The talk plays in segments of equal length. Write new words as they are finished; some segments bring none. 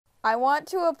I want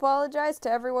to apologize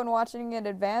to everyone watching in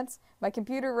advance. My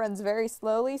computer runs very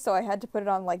slowly, so I had to put it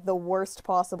on, like, the worst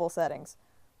possible settings.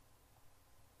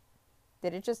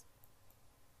 Did it just...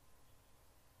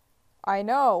 I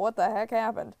know, what the heck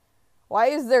happened? Why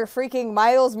is there freaking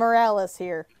Miles Morales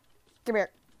here? Come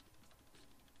here.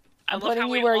 I'm putting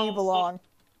you where you belong.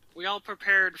 We all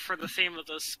prepared for the theme of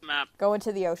this map. Go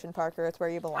into the ocean, Parker. It's where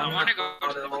you belong. I want to go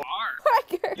to the bar.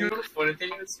 Parker! You know the funny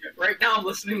thing is, right now I'm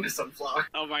listening to Sunflower.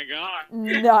 Oh my god.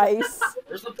 Nice.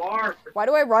 Where's the bar? Why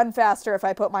do I run faster if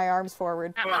I put my arms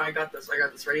forward? Come on, I got this.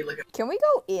 Ready? Look at. Can we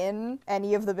go in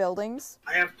any of the buildings?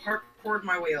 I have parkoured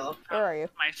my way up. Where are you?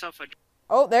 Myself a...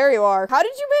 Oh, there you are. How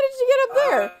did you manage to get up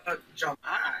there? Jump.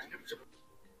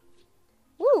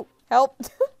 Woo! Help.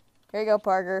 Here you go,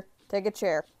 Parker. Take a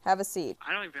chair. Have a seat.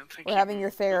 I don't even think we're having your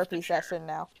therapy session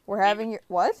now. We're having your...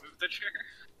 What? Move the chair.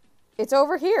 It's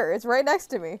over here. It's right next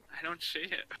to me. I don't see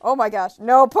it. Oh my gosh.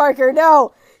 No, Parker,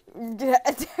 no! I'm gonna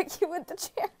attack you with the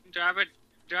chair. Do I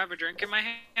have a drink in my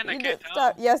hand? I can't tell.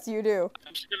 Stop. Yes, you do.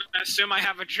 I'm just gonna assume I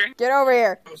have a drink. Get over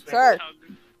here. Sir.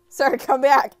 Sir, come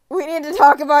back. We need to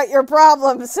talk about your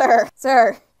problems, sir.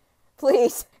 Sir.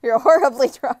 Please. You're horribly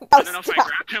drunk. I don't know if I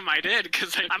grabbed him. I did,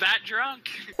 because I'm that drunk.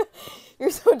 You're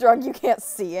so drunk you can't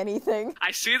see anything.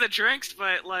 I see the drinks,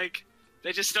 but, like,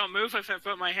 they just don't move if I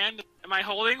put my hand... Am I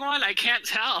holding one? I can't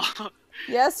tell.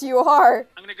 Yes, you are.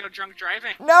 I'm gonna go drunk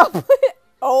driving. No.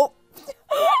 Oh.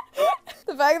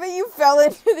 The fact that you fell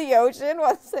into the ocean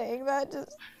while saying that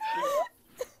just...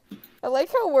 I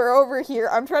like how we're over here.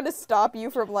 I'm trying to stop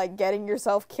you from, like, getting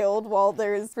yourself killed while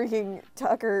there's freaking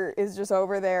Tucker is just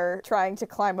over there trying to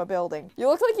climb a building. You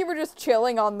look like you were just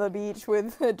chilling on the beach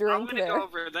with a drink there. I'm gonna go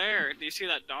over there. Do you see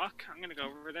that dock? I'm gonna go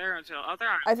over there until other...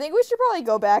 I think we should probably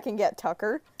go back and get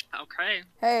Tucker. Okay.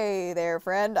 Hey there,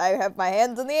 friend. I have my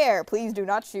hands in the air. Please do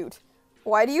not shoot.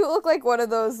 Why do you look like one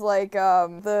of those, like,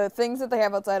 the things that they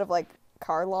have outside of, like,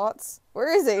 car lots?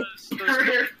 Where is he?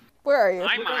 Where are you?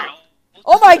 I'm Miles.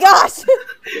 Oh my gosh!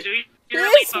 He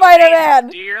is Spider-Man!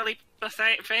 Do you really put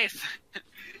faith?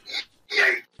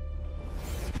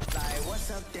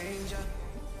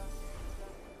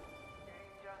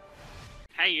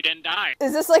 Hey, you didn't die.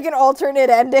 Is this like an alternate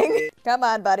ending? Come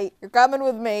on, buddy. You're coming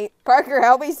with me. Parker,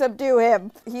 help me subdue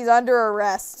him. He's under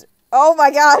arrest. Oh my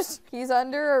gosh! He's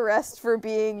under arrest for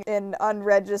being an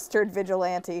unregistered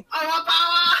vigilante.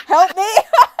 Help me!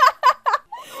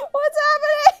 What's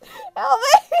happening? Help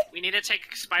me! We need to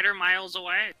take Spider Miles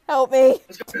away. Help me!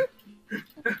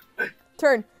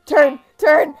 Turn!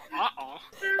 Uh-oh. I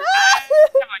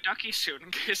have a ducky suit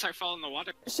in case I fall in the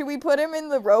water. Should we put him in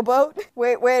the rowboat?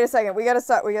 Wait a second. We gotta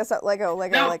stop. Let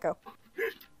go.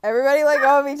 Everybody let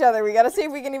go of each other. We gotta see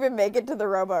if we can even make it to the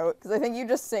rowboat. Because I think you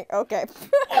just sink. Okay.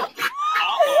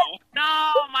 Uh-oh.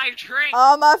 No, my drink!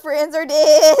 All my friends are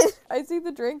dead! I see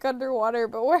the drink underwater,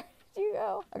 but where did you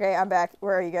go? Okay, I'm back.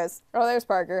 Where are you guys? Oh, there's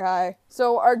Parker. Hi.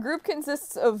 So our group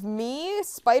consists of me,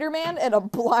 Spider-Man, and a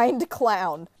blind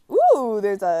clown. Ooh,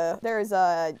 there's a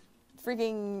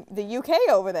freaking the UK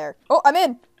over there. Oh, I'm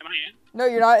in! Am I in? No,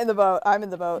 you're not in the boat. I'm in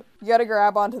the boat. You gotta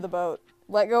grab onto the boat.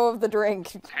 Let go of the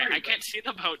drink. I can't see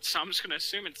the boat, so I'm just gonna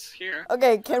assume it's here.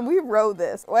 Okay, can we row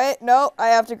this? Wait, no, I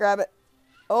have to grab it.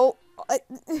 Oh.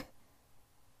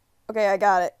 Okay, I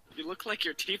got it. You look like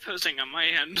you're T-posing on my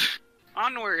end.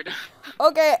 Onward.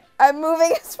 Okay, I'm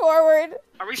moving us forward.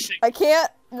 Are we sinking? I can't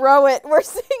row it. We're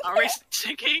sinking. Are we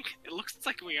sinking? It looks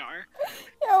like we are.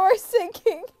 Yeah, we're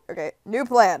sinking. Okay, new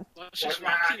plan. Let's just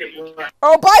walk to the UK.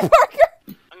 Oh, bye,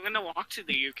 Parker! I'm gonna walk to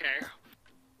the UK.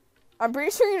 I'm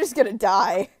pretty sure you're just gonna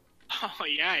die. Oh,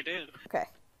 yeah, I did. Okay.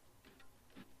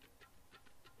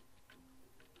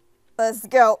 Let's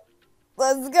go.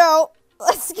 Let's go.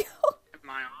 Let's go. Am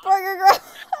I on? Parker, grab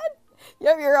on.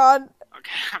 Yep, you're on.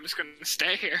 Okay, I'm just gonna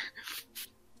stay here.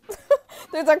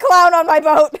 There's a clown on my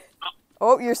boat.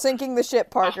 Oh, you're sinking the ship,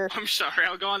 Parker. Oh, I'm sorry,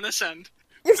 I'll go on this end.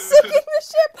 You're sinking the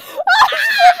ship. Oh, it's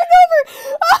flipping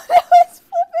over. Oh, no, it's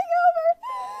flipping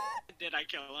over. Did I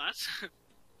kill us?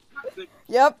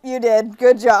 Yep, you did.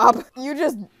 Good job. You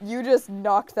just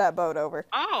knocked that boat over.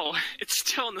 Oh, it's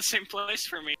still in the same place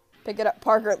for me. Pick it up,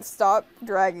 Parker. Stop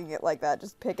dragging it like that.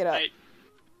 Just pick it up.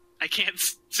 I can't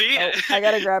see it. Oh, I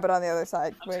gotta grab it on the other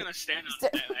side. I'm just gonna stand on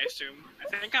it, I assume.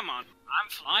 I think I'm on. I'm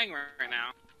flying right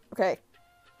now. Okay.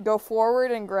 Go forward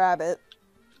and grab it.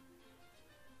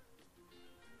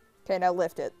 Okay, now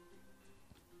lift it.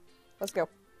 Let's go.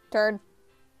 Turn.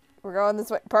 We're going this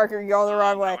way. Parker, you're going the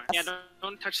wrong way. Yeah,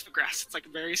 don't touch the grass. It's like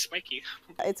very spiky.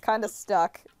 It's kind of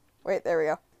stuck. Wait, there we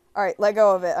go. Alright, let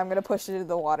go of it. I'm gonna push it into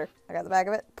the water. I got the back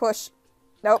of it. Push.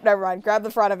 Nope, never mind. Grab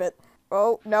the front of it.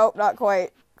 Oh, nope, not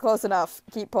quite. Close enough.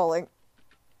 Keep pulling.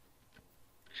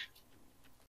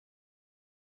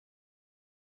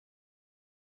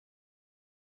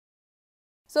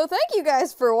 So thank you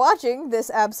guys for watching this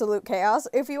absolute chaos.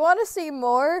 If you want to see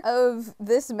more of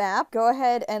this map, go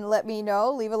ahead and let me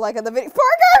know. Leave a like on the video.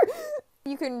 Parker!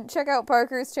 You can check out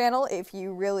Parker's channel if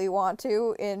you really want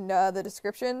to in the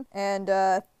description. And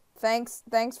thanks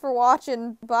for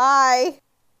watching. Bye.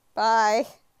 Bye.